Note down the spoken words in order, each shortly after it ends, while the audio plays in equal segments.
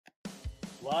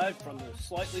Live from the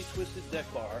slightly twisted deck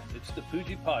bar, it's the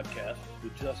Poojie Podcast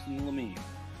with Justin Lemire.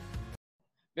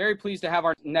 Very pleased to have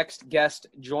our next guest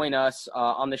join us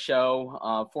on the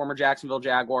show. Former Jacksonville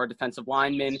Jaguar defensive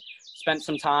lineman, spent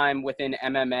some time within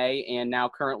MMA, and now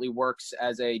currently works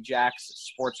as a Jax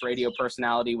sports radio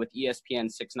personality with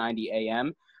ESPN 690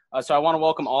 AM. So I want to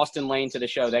welcome Austen Lane to the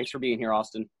show. Thanks for being here,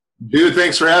 Austen. Dude,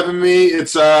 thanks for having me.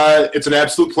 It's an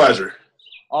absolute pleasure.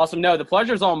 Awesome. No, the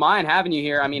pleasure's all mine having you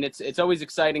here. I mean, it's always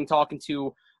exciting talking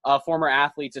to former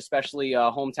athletes, especially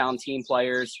hometown team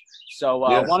players. So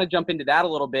I want to jump into that a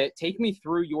little bit. Take me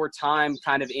through your time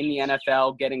kind of in the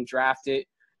NFL, getting drafted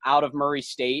out of Murray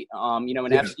State, an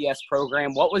FCS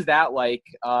program. What was that like,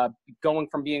 going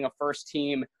from being a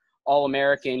first-team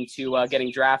All-American to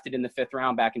getting drafted in the 5th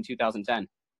round back in 2010?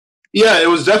 Yeah, it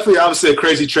was definitely obviously a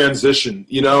crazy transition.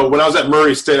 You know, when I was at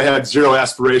Murray State, I had zero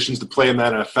aspirations to play in the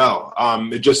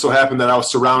NFL. It just so happened that I was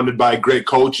surrounded by great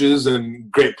coaches and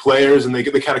great players, and they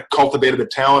kind of cultivated the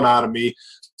talent out of me.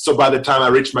 So by the time I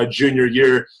reached my junior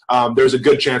year, there was a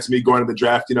good chance of me going to the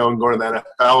draft, and going to the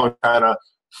NFL and kind of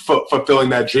fulfilling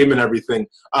that dream and everything.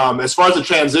 As far as the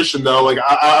transition, though, like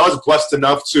I was blessed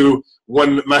enough to,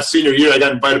 when my senior year, I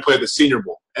got invited to play at the Senior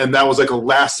Bowl. And that was like a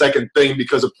last-second thing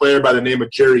because a player by the name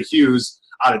of Jerry Hughes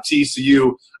out of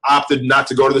TCU opted not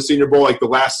to go to the Senior Bowl like the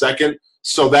last second.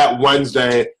 So that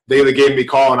Wednesday, they gave me a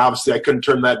call, and obviously I couldn't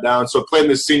turn that down. So I played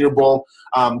in the Senior Bowl,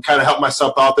 kind of helped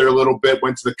myself out there a little bit,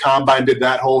 went to the Combine, did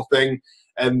that whole thing.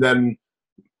 And then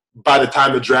by the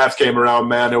time the draft came around,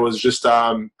 man, it was just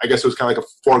I guess it was kind of like a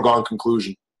foregone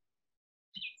conclusion.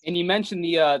 And you mentioned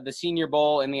the Senior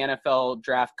Bowl and the NFL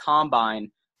Draft Combine.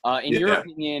 In your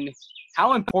opinion,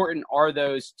 how important are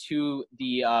those to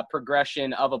the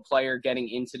progression of a player getting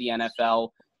into the NFL?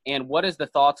 And what has the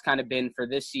thoughts kind of been for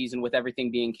this season with everything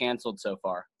being canceled so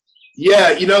far?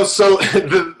 Yeah, so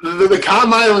the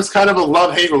Combine was kind of a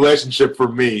love-hate relationship for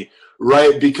me,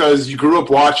 right? Because you grew up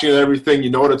watching it and everything,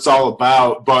 you know what it's all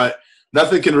about, but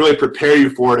nothing can really prepare you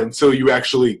for it until you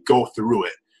actually go through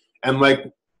it. And,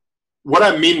 like, what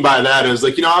I mean by that is,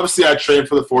 like, obviously I trained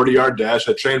for the 40-yard dash.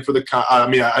 I trained for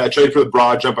I trained for the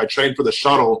broad jump. I trained for the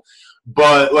shuttle.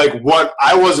 But, like, what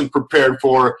I wasn't prepared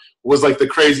for was, like, the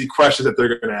crazy questions that they're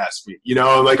going to ask me.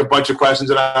 Like a bunch of questions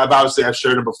that I've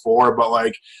shared them before. But,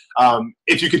 like,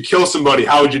 if you could kill somebody,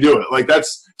 how would you do it? Like,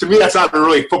 to me, that's not a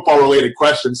really football-related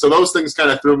question. So those things kind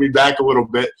of threw me back a little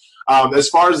bit. As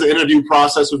far as the interview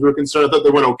process was concerned, I thought they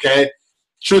went okay.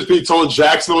 Truth be told,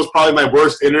 Jacksonville was probably my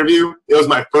worst interview. It was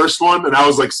my first one, and I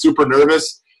was, like, super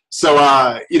nervous. So,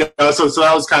 so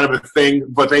that was kind of a thing.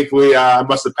 But thankfully, I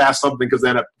must have passed something because they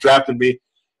ended up drafting me.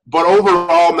 But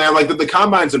overall, man, like, the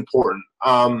Combine's important.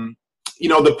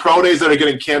 The pro days that are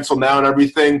getting canceled now and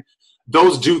everything,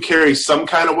 those do carry some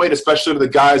kind of weight, especially to the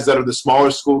guys that are the smaller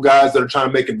school guys that are trying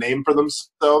to make a name for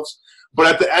themselves. But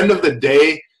at the end of the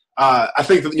day, I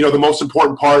think that, the most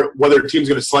important part, whether a team's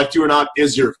going to select you or not,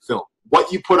 is your film. What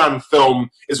you put on film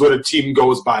is what a team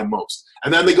goes by most.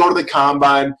 And then they go to the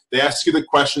Combine, they ask you the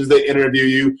questions, they interview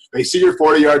you, they see your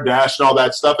 40-yard dash and all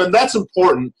that stuff. And that's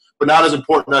important, but not as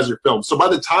important as your film. So by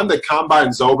the time the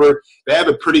Combine's over, they have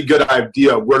a pretty good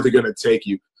idea of where they're going to take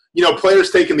you.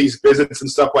 Players taking these visits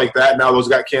and stuff like that, now those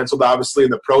got canceled, obviously,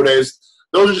 in the pro days.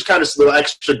 Those are just kind of a little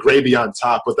extra gravy on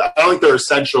top. But I don't think they're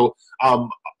essential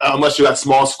unless you're that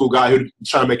small school guy who's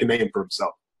trying to make a name for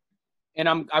himself. And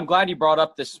I'm glad you brought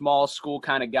up the small school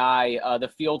kind of guy, the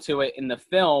feel to it in the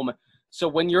film. So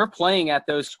when you're playing at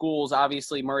those schools,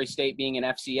 obviously Murray State being an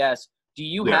FCS, do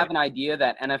you have an idea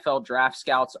that NFL draft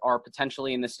scouts are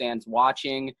potentially in the stands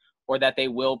watching, or that they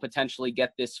will potentially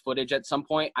get this footage at some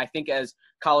point? I think as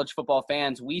college football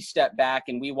fans, we step back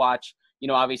and we watch,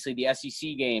 obviously the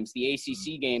SEC games, the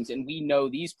ACC games, and we know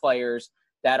these players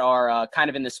that are kind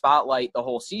of in the spotlight the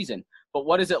whole season. But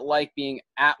what is it like being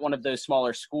at one of those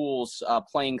smaller schools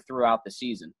playing throughout the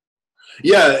season?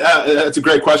 Yeah, that's a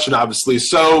great question, obviously.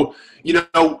 So,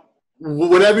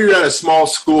 whenever you're at a small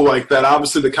school like that,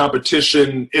 obviously the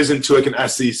competition isn't to like an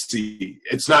SEC.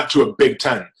 It's not to a Big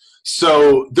Ten.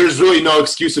 So there's really no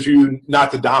excuse for you not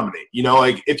to dominate.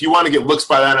 Like if you want to get looks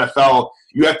by the NFL,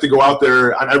 you have to go out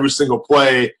there on every single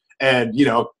play and,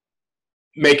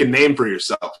 make a name for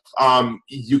yourself.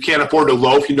 You can't afford to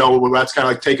loaf, that's kind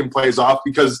of like taking plays off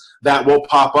because that will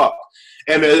pop up.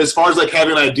 And as far as like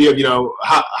having an idea of,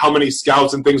 how many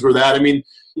scouts and things were that, I mean,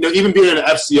 even being in an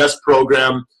FCS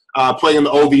program, playing in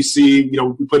the OVC,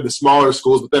 we played the smaller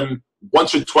schools, but then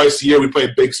once or twice a year we play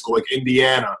a big school like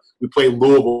Indiana. We played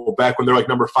Louisville back when they're like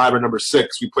number 5 or number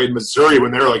 6. We played Missouri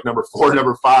when they were like number 4,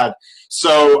 number 5.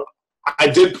 So I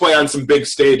did play on some big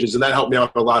stages, and that helped me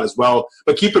out a lot as well.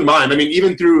 But keep in mind, I mean,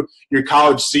 even through your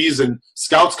college season,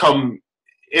 scouts come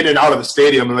in and out of the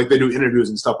stadium, and like they do interviews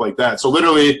and stuff like that. So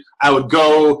literally, I would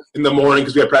go in the morning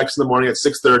because we had practice in the morning at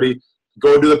 6:30.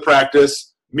 Go do the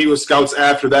practice, meet with scouts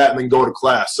after that, and then go to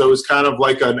class. So it was kind of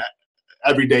like an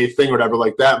everyday thing or whatever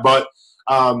like that. But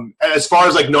as far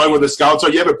as like knowing where the scouts are,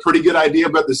 you have a pretty good idea.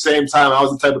 But at the same time, I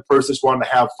was the type of person that just wanted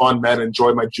to have fun, man, and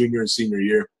enjoy my junior and senior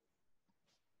year.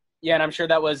 Yeah, and I'm sure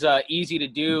that was easy to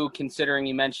do considering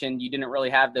you mentioned you didn't really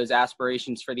have those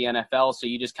aspirations for the NFL. So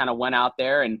you just kind of went out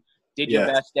there and did your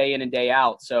best day in and day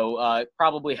out. So it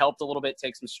probably helped a little bit,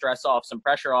 take some stress off, some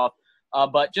pressure off.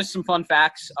 But just some fun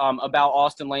facts about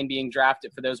Austen Lane being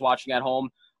drafted for those watching at home.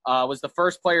 Was the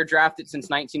first player drafted since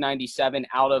 1997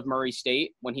 out of Murray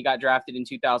State when he got drafted in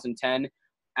 2010.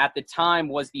 At the time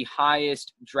was the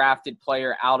highest drafted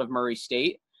player out of Murray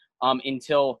State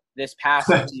until this past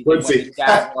season when the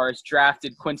Jaguars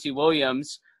drafted Quincy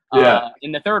Williams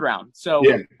in the third round. So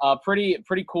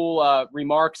pretty cool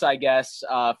remarks, I guess,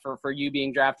 for you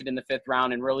being drafted in the fifth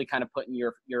round and really kind of putting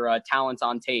your talents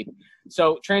on tape.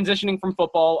 So transitioning from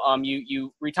football,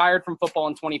 you retired from football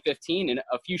in 2015, and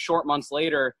a few short months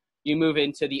later, you move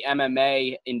into the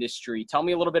MMA industry. Tell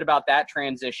me a little bit about that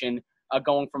transition,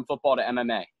 going from football to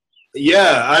MMA.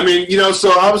 Yeah, I mean,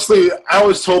 so obviously I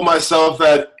always told myself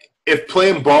that if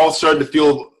playing ball started to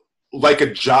feel like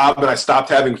a job and I stopped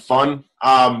having fun,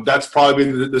 that's probably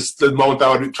been the moment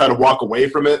I would try to walk away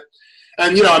from it.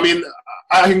 And, I mean,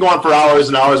 I can go on for hours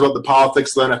and hours about the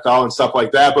politics of the NFL and stuff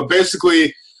like that. But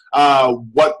basically,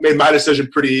 what made my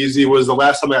decision pretty easy was the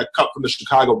last time I got cut from the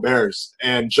Chicago Bears.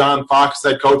 And John Fox,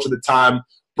 head coach at the time,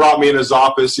 brought me in his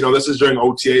office. This is during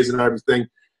OTAs and everything.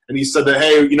 And he said that,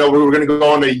 hey, we're going to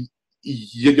go in a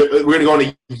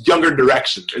younger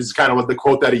direction is kind of what the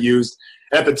quote that he used.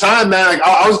 At the time, man, like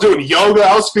I was doing yoga.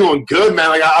 I was feeling good, man.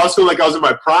 Like I was feeling like I was in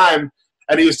my prime.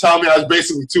 And he was telling me I was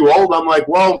basically too old. I'm like,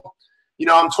 well,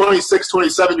 I'm 26,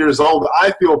 27 years old.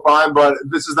 I feel fine, but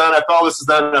this is the NFL. This is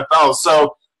the NFL.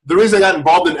 So the reason I got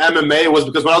involved in MMA was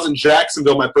because when I was in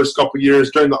Jacksonville my first couple of years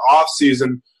during the off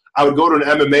season, I would go to an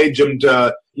MMA gym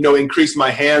to, increase my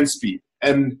hand speed.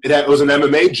 And it was an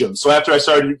MMA gym. So after I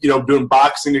started, doing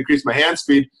boxing to increase my hand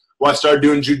speed, I started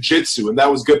doing jiu-jitsu, and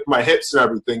that was good for my hips and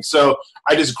everything. So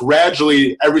I just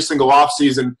gradually, every single off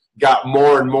season, got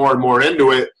more and more and more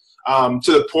into it,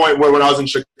 to the point where when I was in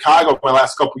Chicago my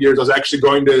last couple of years, I was actually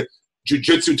going to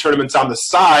jiu-jitsu tournaments on the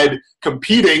side,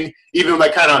 competing, even when I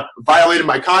kind of violated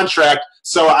my contract.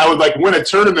 So I would, win a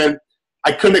tournament.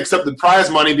 I couldn't accept the prize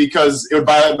money because it would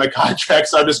violate my contract,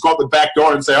 so I'd just go out the back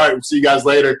door and say, all right, we'll see you guys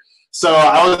later. So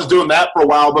I was doing that for a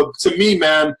while. But to me,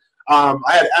 man, I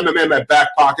had MMA in my back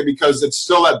pocket because it's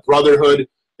still that brotherhood.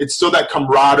 It's still that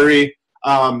camaraderie.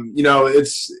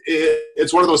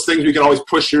 It's one of those things where you can always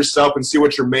push yourself and see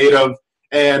what you're made of.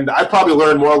 And I probably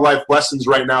learned more life lessons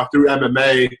right now through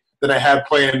MMA than I had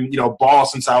playing, ball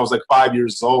since I was 5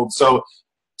 years old. So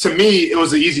to me, it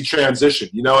was an easy transition,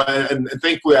 and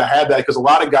thankfully I had that because a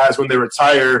lot of guys, when they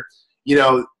retire,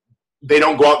 they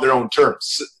don't go out their own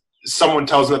terms. Someone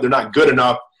tells them that they're not good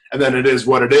enough, and then it is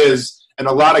what it is. And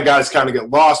a lot of guys kind of get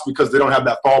lost because they don't have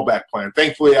that fallback plan.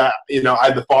 Thankfully, I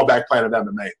had the fallback plan of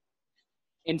MMA.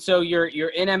 And so you're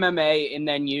in MMA, and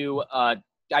then you,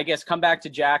 I guess, come back to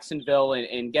Jacksonville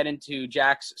and get into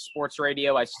Jack's Sports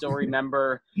Radio. I still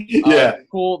remember the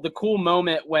cool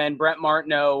moment when Brent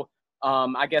Martineau,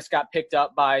 I guess, got picked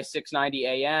up by 690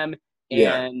 AM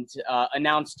and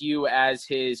announced you as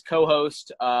his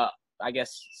co-host, I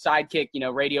guess, sidekick,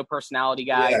 radio personality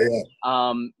guy.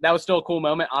 That was still a cool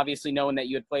moment, obviously, knowing that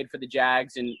you had played for the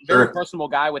Jags and very personable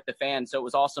guy with the fans. So it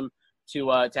was awesome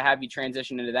to have you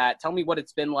transition into that. Tell me what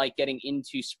it's been like getting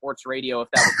into sports radio, if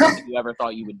that was something you ever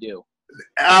thought you would do.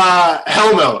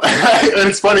 Hell no. And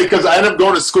it's funny because I ended up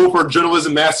going to school for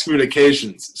journalism, mass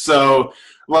communications. So,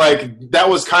 that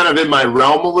was kind of in my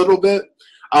realm a little bit.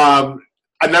 I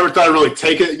never thought I'd really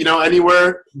take it,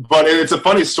 anywhere. But it's a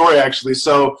funny story, actually.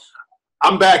 So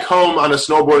I'm back home on a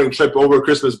snowboarding trip over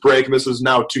Christmas break, and this was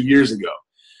now 2 years ago.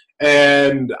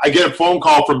 And I get a phone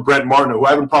call from Brent Martineau, who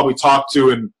I haven't probably talked to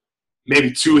in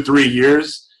maybe 2 or 3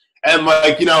 years. And,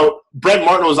 Brent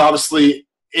Martineau was obviously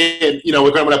in,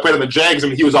 when I played on the Jags,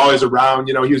 he was always around,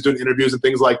 he was doing interviews and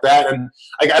things like that. And,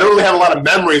 I don't really have a lot of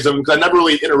memories of him because I never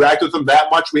really interacted with him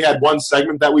that much. We had one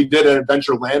segment that we did at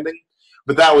Adventure Landing,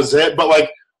 but that was it.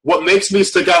 But, what makes me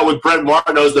stick out with Brent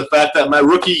Martineau is the fact that my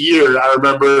rookie year, I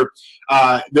remember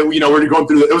that, we were going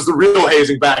through, it was the real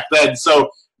hazing back then. So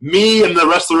me and the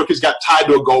rest of the rookies got tied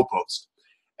to a goalpost.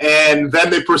 And then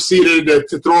they proceeded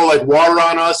to throw water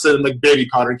on us and baby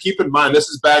powder. And keep in mind, this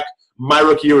is back my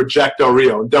rookie year with Jack Del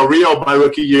Rio. Del Rio, my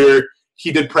rookie year,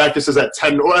 he did practices at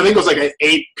 10, or I think it was at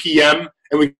 8 p.m.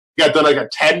 and we got done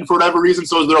at 10 for whatever reason.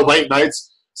 So it was their late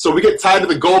nights. So we get tied to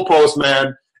the goalpost,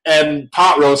 man, and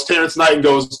pot roast, Terrence Knight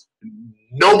goes,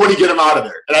 nobody get him out of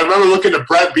there. And I remember looking at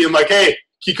Brett being like, hey,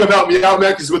 can you come help me out,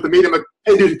 man? Because he's with the meeting. I'm like,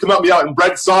 hey, dude, come help me out. And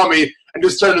Brett saw me and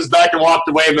just turned his back and walked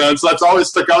away, man. So that's always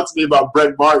stuck out to me about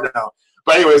Brett Martin now.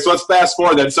 But anyway, so let's fast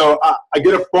forward then. So I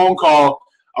get a phone call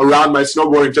around my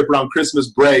snowboarding trip around Christmas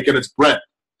break, and it's Brent.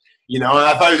 And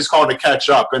I thought he was calling to catch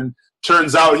up. And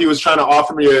turns out he was trying to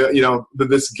offer me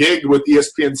this gig with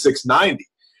ESPN 690.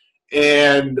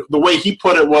 And the way he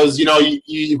put it was, you've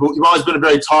always been a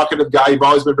very talkative guy. You've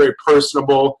always been very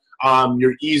personable.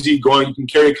 You're easygoing. You can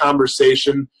carry a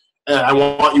conversation. And I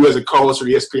want you as a co-host for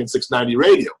ESPN 690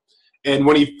 radio. And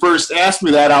when he first asked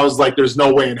me that, I was like, there's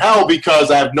no way in hell, because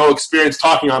I have no experience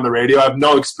talking on the radio. I have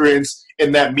no experience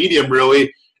in that medium,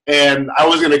 really. And I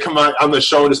was going to come on the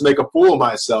show and just make a fool of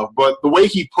myself. But the way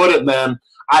he put it, man,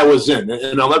 I was in.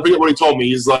 And I'll never forget what he told me.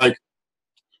 He's like,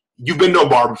 you've been to a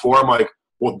bar before? I'm like,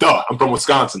 well, duh, I'm from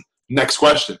Wisconsin. Next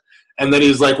question. And then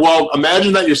he's like, well,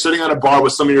 imagine that you're sitting on a bar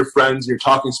with some of your friends and you're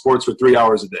talking sports for 3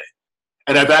 hours a day.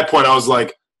 And at that point, I was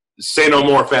like, say no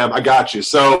more, fam. I got you.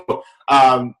 So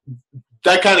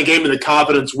that kind of gave me the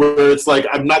confidence where it's like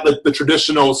I'm not like the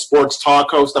traditional sports talk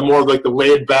host. I'm more of like the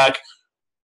laid-back,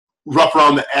 rough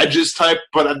around the edges type.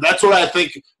 But that's what I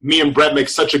think me and Brett make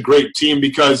such a great team,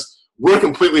 because we're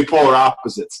completely polar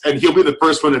opposites. And he'll be the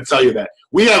first one to tell you that.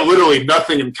 We have literally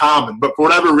nothing in common. But for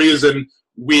whatever reason,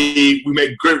 we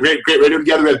make great radio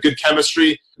together. We have good chemistry.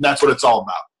 And that's what it's all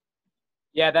about.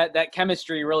 Yeah, that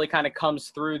chemistry really kind of comes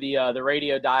through the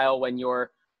radio dial when you're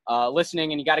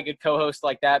listening, and you got a good co-host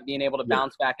like that, being able to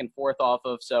bounce back and forth off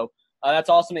of. So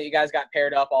that's awesome that you guys got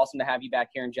paired up. Awesome to have you back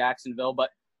here in Jacksonville. But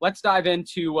let's dive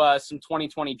into some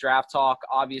 2020 draft talk.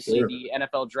 Obviously, the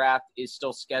NFL draft is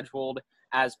still scheduled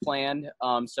as planned.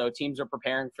 So teams are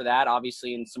preparing for that,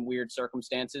 obviously in some weird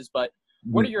circumstances. But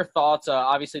what are your thoughts?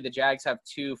 Obviously, the Jags have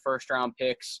 2 first-round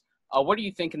picks. What do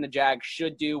you think the Jags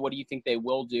should do? What do you think they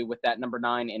will do with that number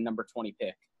 9 and number 20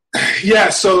 pick? Yeah,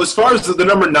 so as far as the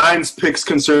number 9's pick's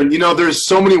concerned, there's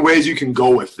so many ways you can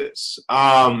go with this.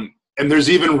 And there's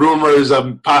even rumors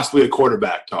of possibly a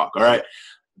quarterback talk, all right?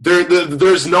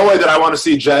 There's no way that I want to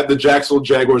see the Jacksonville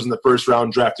Jaguars in the first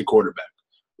round draft a quarterback.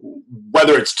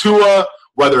 Whether it's Tua,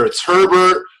 whether it's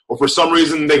Herbert, or for some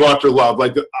reason they go after Love.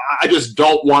 Like, I just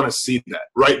don't want to see that,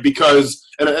 right? Because,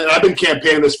 and I've been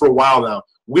campaigning this for a while now,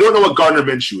 we don't know what Gardner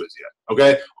Minshew is yet,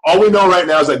 okay? All we know right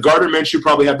now is that Gardner Minshew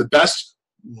probably had the best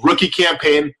rookie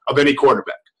campaign of any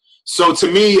quarterback. So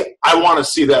to me, I want to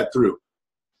see that through.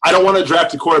 I don't want to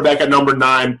draft a quarterback at number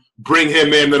 9, bring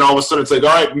him in, then all of a sudden it's like, all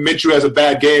right, Minshew has a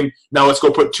bad game, now let's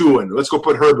go put Tua in, let's go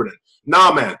put Herbert in.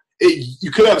 Nah, man,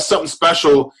 you could have something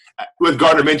special with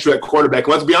Gardner Minshew at quarterback.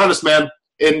 Let's be honest, man,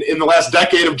 in the last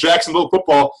decade of Jacksonville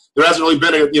football, there hasn't really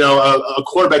been a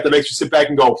quarterback that makes you sit back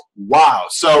and go, wow.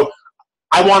 So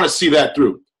I want to see that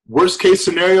through. Worst case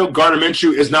scenario, Gardner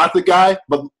Minshew is not the guy,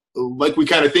 but like we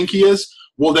kind of think he is,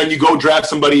 well, then you go draft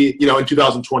somebody, in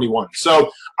 2021. So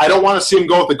I don't want to see him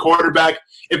go with the quarterback.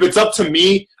 If it's up to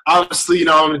me, honestly,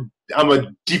 I'm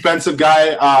a defensive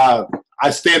guy. I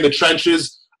stay in the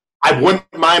trenches. I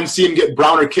wouldn't mind seeing him get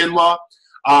Brown or Kinlaw.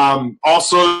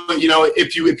 Also,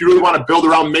 if you really want to build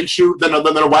around Minshew, then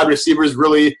a wide receiver is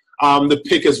really the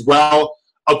pick as well.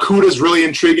 Okuda is really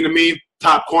intriguing to me.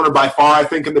 Top corner by far, I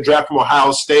think, in the draft from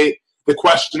Ohio State. The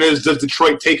question is, does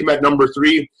Detroit take him at number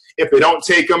 3? If they don't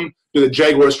take him, do the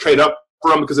Jaguars trade up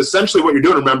for him? Because essentially what you're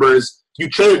doing, remember, is you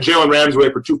traded Jalen Ramsey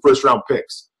away for 2 first-round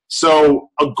picks. So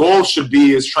a goal should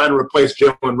be is trying to replace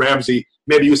Jalen Ramsey,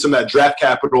 maybe use some of that draft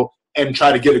capital and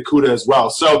try to get Okuda as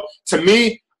well. So to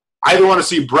me, I either want to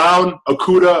see Brown,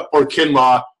 Okuda, or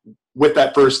Kinlaw with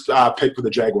that first pick for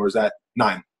the Jaguars at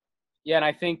 9. Yeah, and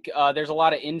I think there's a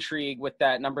lot of intrigue with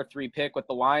that number 3 pick with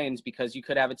the Lions, because you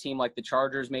could have a team like the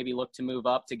Chargers maybe look to move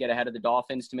up to get ahead of the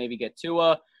Dolphins to maybe get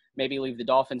Tua, maybe leave the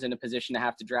Dolphins in a position to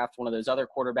have to draft one of those other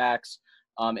quarterbacks.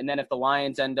 And then if the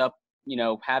Lions end up,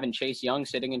 having Chase Young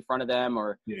sitting in front of them,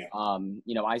 or,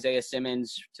 Isaiah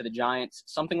Simmons to the Giants,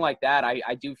 something like that,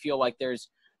 I do feel like there's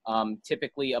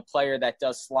typically a player that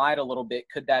does slide a little bit.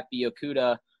 Could that be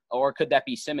Okuda, or could that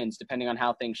be Simmons, depending on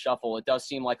how things shuffle? It does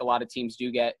seem like a lot of teams do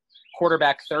get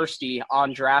quarterback thirsty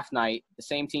on draft night. The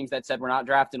same teams that said we're not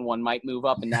drafting one might move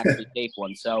up and actually take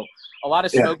one. So a lot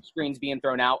of smoke screens being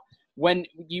thrown out. When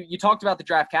you talked about the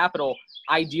draft capital,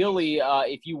 ideally,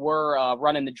 if you were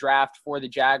running the draft for the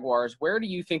Jaguars, where do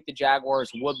you think the Jaguars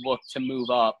would look to move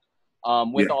up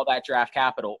with all that draft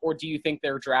capital? Or do you think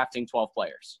they're drafting 12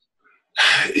 players?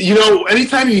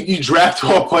 Anytime you draft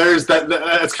 12 players,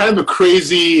 that's kind of a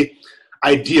crazy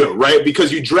idea, right?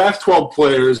 Because you draft 12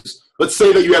 players, let's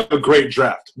say that you have a great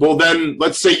draft. Well, then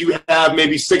let's say you have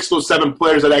maybe 6 or 7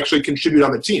 players that actually contribute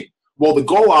on the team. Well, the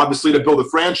goal, obviously, to build a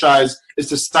franchise is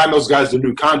to sign those guys to a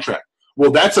new contract.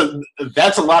 Well, that's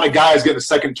a lot of guys getting a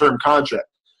second-term contract.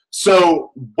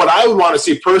 So what I would want to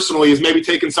see personally is maybe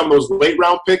taking some of those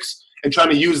late-round picks and trying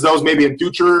to use those maybe in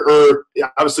future or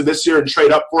obviously this year and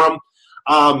trade up for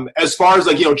them. As far as,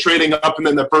 trading up and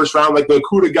then the first round, like the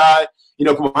Ngakoue guy,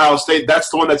 from Ohio State, that's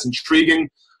the one that's intriguing.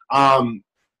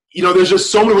 There's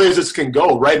just so many ways this can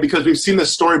go, right? Because we've seen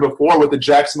this story before with the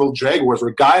Jacksonville Jaguars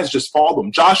where guys just follow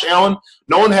them. Josh Allen,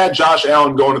 no one had Josh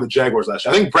Allen going to the Jaguars last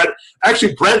year. I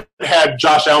think Brent had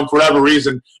Josh Allen for whatever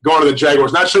reason going to the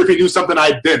Jaguars. Not sure if he knew something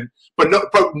I didn't, but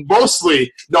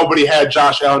mostly nobody had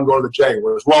Josh Allen going to the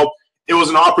Jaguars. Well, it was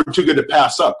an offer too good to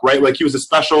pass up, right? Like he was a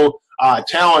special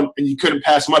talent and you couldn't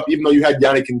pass him up even though you had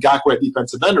Yannick Ngakoue at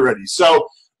defensive end already. So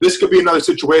this could be another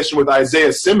situation with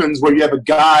Isaiah Simmons where you have a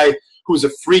guy who's a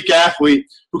freak athlete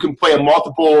who can play in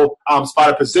multiple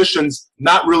spotted positions,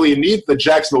 not really in need for the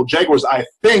Jacksonville Jaguars, I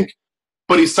think,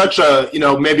 but he's such a,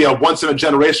 maybe a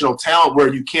once-in-a-generational talent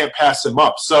where you can't pass him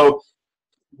up. So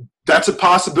that's a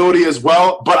possibility as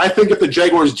well. But I think if the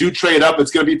Jaguars do trade up,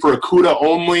 it's going to be for Ngakoue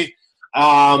only.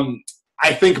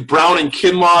 I think Brown and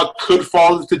Kinlaw could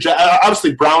fall to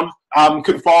obviously Brown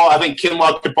could fall. I think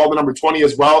Kinlaw could fall to number 20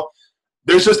 as well.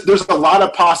 There's a lot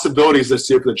of possibilities this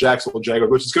year for the Jacksonville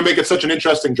Jaguars, which is going to make it such an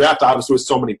interesting draft, obviously, with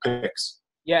so many picks.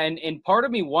 Yeah, and part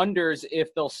of me wonders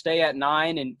if they'll stay at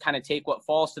 9 and kind of take what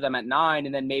falls to them at 9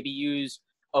 and then maybe use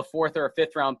a 4th or a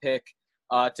 5th round pick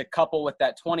to couple with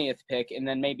that 20th pick and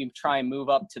then maybe try and move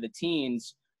up to the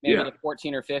teens, maybe the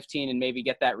 14 or 15, and maybe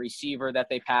get that receiver that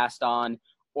they passed on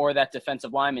or that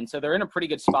defensive lineman. So they're in a pretty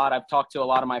good spot. I've talked to a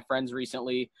lot of my friends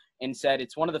recently and said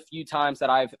it's one of the few times that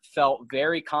I've felt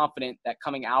very confident that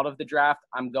coming out of the draft,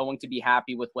 I'm going to be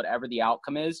happy with whatever the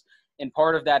outcome is. And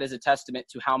part of that is a testament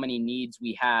to how many needs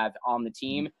we have on the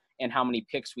team and how many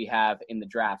picks we have in the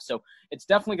draft. So it's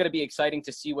definitely going to be exciting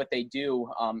to see what they do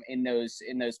in those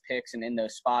picks and in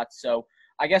those spots. So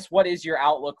I guess what is your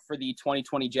outlook for the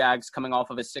 2020 Jags coming off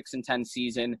of a 6-10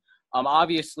 season?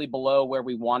 Obviously below where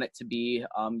we want it to be.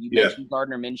 You mentioned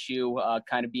Gardner Minshew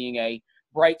kind of being a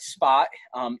bright spot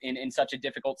in such a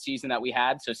difficult season that we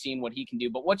had, so seeing what he can do.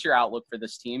 But what's your outlook for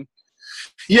this team?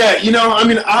 Yeah,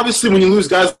 obviously when you lose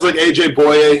guys like A.J.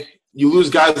 Boye, you lose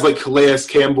guys like Calais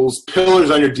Campbell's, pillars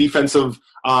on your defensive,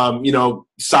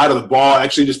 side of the ball,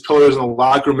 actually just pillars in the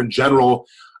locker room in general,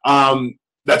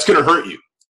 that's going to hurt you,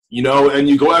 and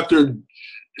you go after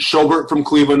Schobert from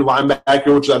Cleveland,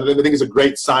 linebacker, which I think is a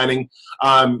great signing.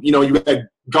 You had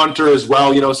Gunter as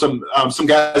well, some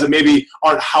guys that maybe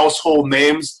aren't household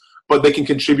names, but they can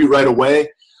contribute right away.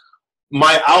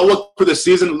 My outlook for the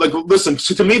season, listen,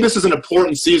 to me, this is an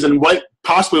important season,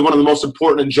 possibly one of the most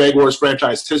important in Jaguars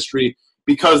franchise history,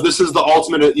 because this is the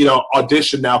ultimate,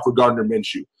 audition now for Gardner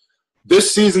Minshew.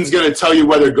 This season's going to tell you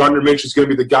whether Gardner Minshew is going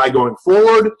to be the guy going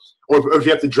forward or if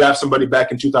you have to draft somebody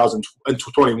back in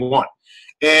 2021.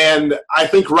 And I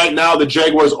think right now the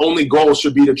Jaguars' only goal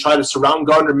should be to try to surround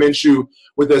Gardner Minshew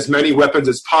with as many weapons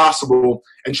as possible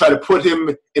and try to put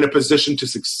him in a position to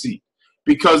succeed.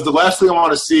 Because the last thing I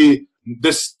want to see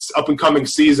this up-and-coming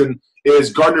season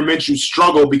is Gardner Minshew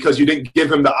struggle because you didn't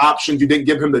give him the options, you didn't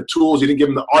give him the tools, you didn't give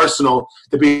him the arsenal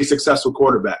to be a successful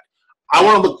quarterback. I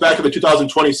want to look back at the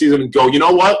 2020 season and go, you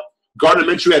know what? Gardner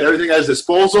Minshew had everything at his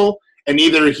disposal, and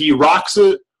either he rocks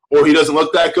it or he doesn't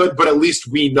look that good, but at least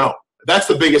we know. That's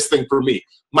the biggest thing for me.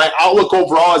 My outlook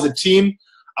overall as a team,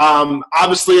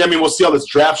 obviously, we'll see how this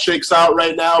draft shakes out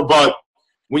right now, but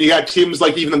when you got teams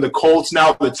like even the Colts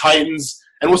now, the Titans,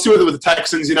 and we'll see with the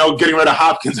Texans, getting rid of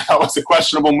Hopkins, that was a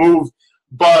questionable move,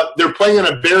 but they're playing in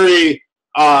a very,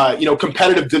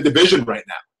 competitive division right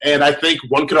now. And I think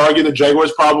one could argue the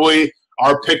Jaguars probably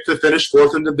are picked to finish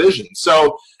 4th in division.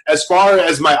 So as far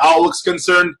as my outlook's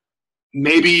concerned,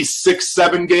 maybe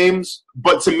 6-7 games.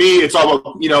 But to me, it's all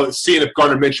about, seeing if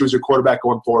Gardner Minshew is your quarterback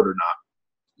going forward or not.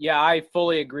 Yeah, I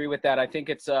fully agree with that. I think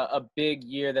it's a big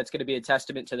year that's going to be a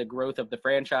testament to the growth of the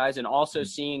franchise and also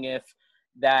seeing if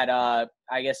that,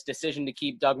 decision to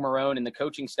keep Doug Marrone and the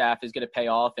coaching staff is going to pay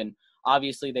off. And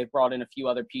obviously they've brought in a few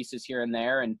other pieces here and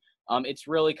there. And it's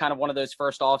really kind of one of those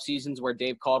first off seasons where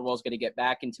Dave Caldwell is going to get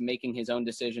back into making his own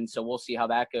decisions. So we'll see how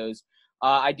that goes.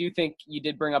 I do think you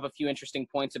did bring up a few interesting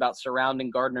points about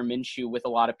surrounding Gardner Minshew with a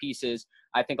lot of pieces.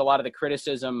 I think a lot of the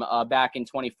criticism back in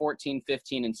 2014,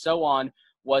 15, and so on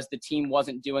was the team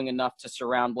wasn't doing enough to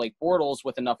surround Blake Bortles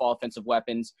with enough offensive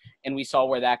weapons, and we saw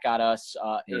where that got us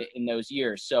in those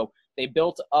years. So they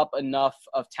built up enough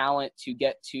of talent to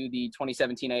get to the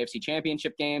 2017 AFC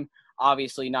Championship game.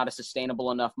 Obviously not a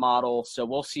sustainable enough model, so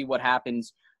we'll see what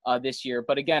happens this year.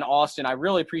 But again, Austen, I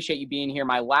really appreciate you being here.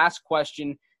 My last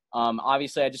question,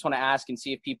 obviously I just want to ask and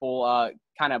see if people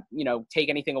kind of, take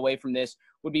anything away from this,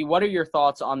 would be what are your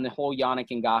thoughts on the whole Yannick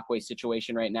Ngakoue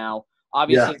situation right now?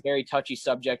 Obviously, a very touchy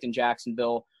subject in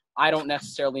Jacksonville. I don't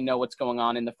necessarily know what's going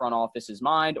on in the front office's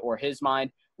mind or his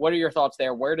mind. What are your thoughts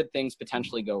there? Where did things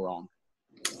potentially go wrong?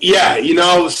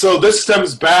 Yeah, so this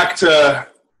stems back to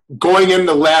going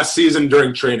into last season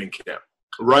during training camp,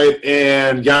 right?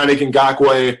 And Yannick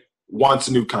Ngakoue wants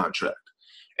a new contract.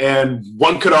 And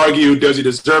one could argue, does he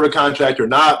deserve a contract or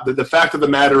not? The fact of the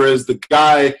matter is the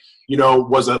guy,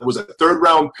 was a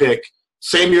third-round pick,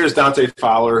 same year as Dante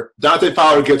Fowler. Dante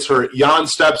Fowler gets hurt. Jan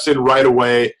steps in right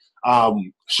away,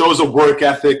 shows a work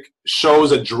ethic,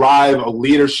 shows a drive, a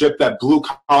leadership, that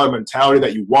blue-collar mentality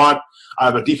that you want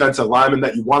out of a defensive lineman,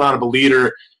 that you want out of a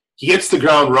leader. He hits the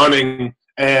ground running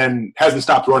and hasn't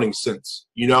stopped running since.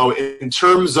 In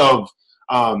terms of,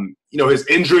 his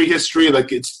injury history,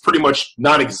 like it's pretty much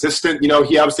non-existent. He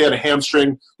obviously had a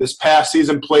hamstring this past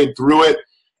season, played through it.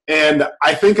 And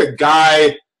I think a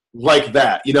guy like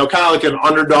that, kind of like an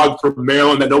underdog from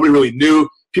Maryland that nobody really knew,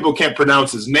 people can't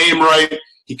pronounce his name right.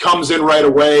 He comes in right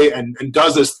away and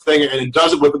does this thing and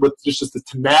does it with just the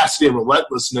tenacity and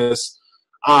relentlessness.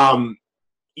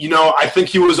 I think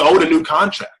he was owed a new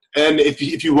contract. And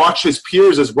if you watch his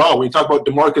peers as well, when you talk about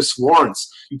DeMarcus Lawrence,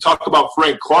 you talk about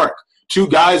Frank Clark, two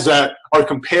guys that are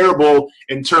comparable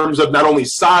in terms of not only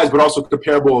size, but also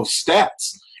comparable of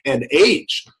stats and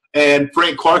age. And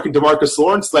Frank Clark and DeMarcus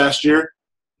Lawrence last year,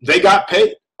 they got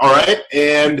paid, all right?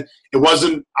 And it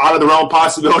wasn't out of the realm of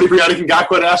possibility for Yannick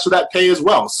Ngakoue to ask for that pay as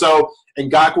well. So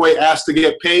Ngakoue asked to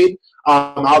get paid.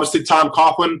 Obviously, Tom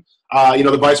Coughlin,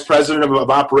 the vice president of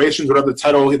operations, whatever the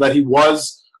title that he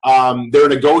was, they're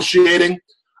negotiating.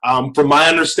 From my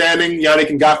understanding,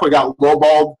 Yannick Ngakoue got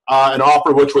lowballed an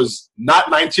offer which was not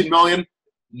 $19 million,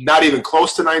 not even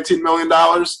close to $19 million.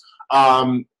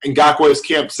 Ngakoue's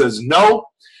camp says no,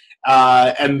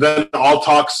 and then all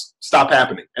talks stop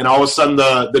happening, and all of a sudden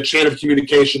the chain of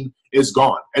communication is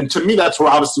gone. And to me, that's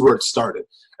where it started.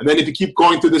 And then if you keep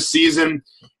going through the season,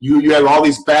 you have all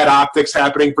these bad optics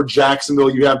happening for Jacksonville.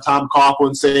 You have Tom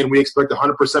Coughlin saying we expect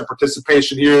 100%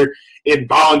 participation here in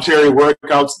voluntary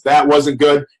workouts. That wasn't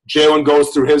good. Jalen goes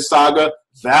through his saga.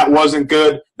 That wasn't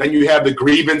good. Then you have the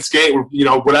grievance gate,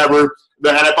 whatever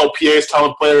the NFLPA is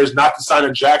telling players not to sign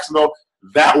in Jacksonville.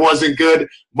 That wasn't good.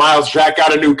 Miles Jack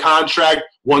got a new contract.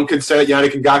 One could say that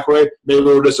Yannick Ngakoue maybe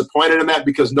were disappointed in that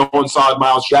because no one saw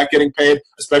Miles Jack getting paid,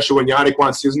 especially when Yannick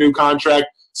wants his new contract.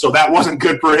 So that wasn't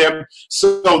good for him.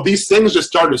 So these things just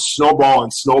started to snowball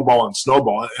and snowball and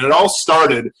snowball. And it all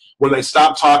started when they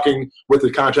stopped talking with the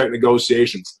contract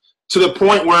negotiations. To the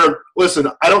point where, listen,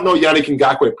 I don't know Yannick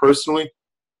Ngakoue personally.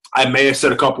 I may have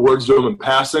said a couple words to him in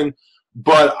passing.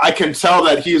 But I can tell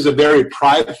that he is a very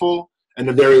prideful and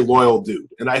a very loyal dude.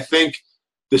 And I think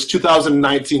this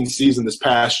 2019 season, this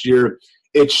past year,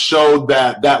 it showed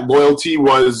that that loyalty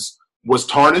was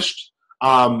tarnished.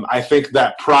 I think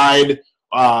that pride –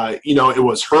 it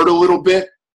was hurt a little bit,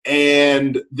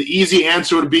 and the easy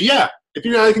answer would be, yeah, if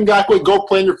you're Yannick Ngakoue, go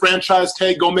play in your franchise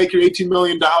tag, go make your $18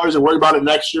 million and worry about it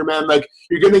next year, man. Like,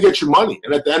 you're going to get your money,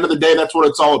 and at the end of the day, that's what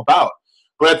it's all about.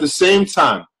 But at the same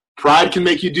time, pride can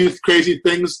make you do crazy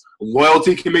things,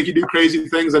 loyalty can make you do crazy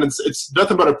things, and it's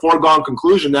nothing but a foregone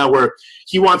conclusion now where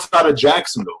he wants out of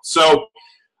Jacksonville. So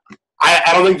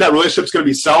I don't think that relationship's going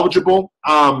to be salvageable.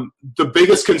 The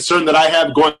biggest concern that I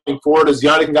have going forward is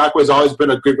Yannick Ngakoue has always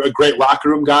been a great locker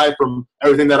room guy from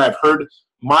everything that I've heard.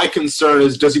 My concern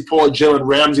is, does he pull a Jalen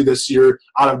Ramsey this year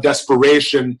out of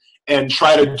desperation and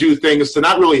try to do things to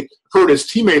not really hurt his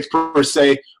teammates per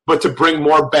se, but to bring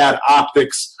more bad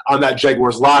optics on that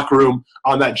Jaguars locker room,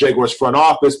 on that Jaguars front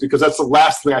office, because that's the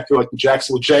last thing I feel like the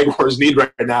Jacksonville Jaguars need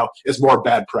right now is more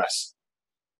bad press.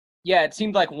 Yeah, it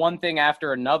seemed like one thing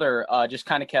after another just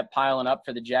kind of kept piling up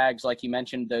for the Jags, like you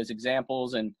mentioned, those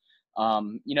examples. And,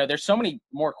 there's so many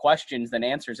more questions than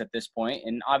answers at this point.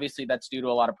 And obviously that's due to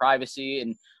a lot of privacy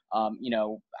and,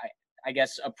 I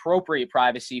guess appropriate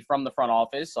privacy from the front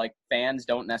office. Like, fans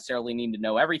don't necessarily need to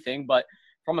know everything. But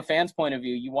from a fan's point of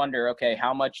view, you wonder, okay,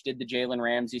 how much did the Jalen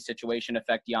Ramsey situation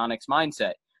affect Yannick's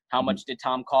mindset? How much did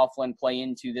Tom Coughlin play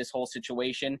into this whole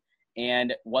situation?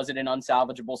 And was it an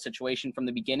unsalvageable situation from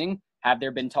the beginning? Have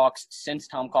there been talks since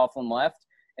Tom Coughlin left?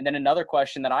 And then another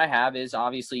question that I have is,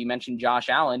 obviously you mentioned Josh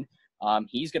Allen.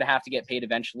 He's going to have to get paid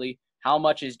eventually. How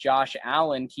much is Josh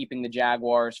Allen keeping the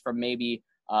Jaguars from maybe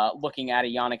looking at a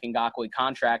Yannick Ngakoue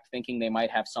contract, thinking they might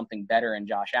have something better in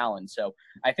Josh Allen? So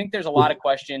I think there's a lot of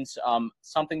questions.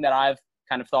 Something that I've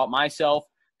kind of thought myself,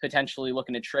 potentially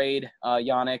looking to trade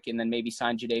Yannick and then maybe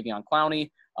sign Jadeveon Clowney.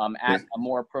 at a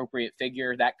more appropriate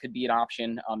figure, that could be an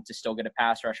option to still get a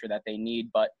pass rusher that they need.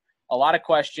 But a lot of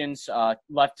questions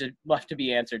left to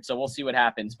be answered, so we'll see what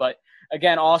happens. But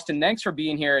again, Austen, thanks for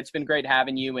being here. It's been great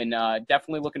having you, and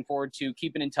definitely looking forward to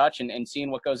keeping in touch and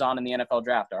seeing what goes on in the NFL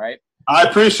draft, all right? I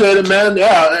appreciate it, man.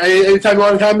 Yeah, anytime you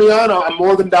want to have me on, I'm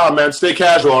more than down, man. Stay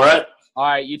casual, all right? All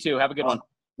right, you too. Have a good one.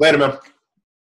 Later, man.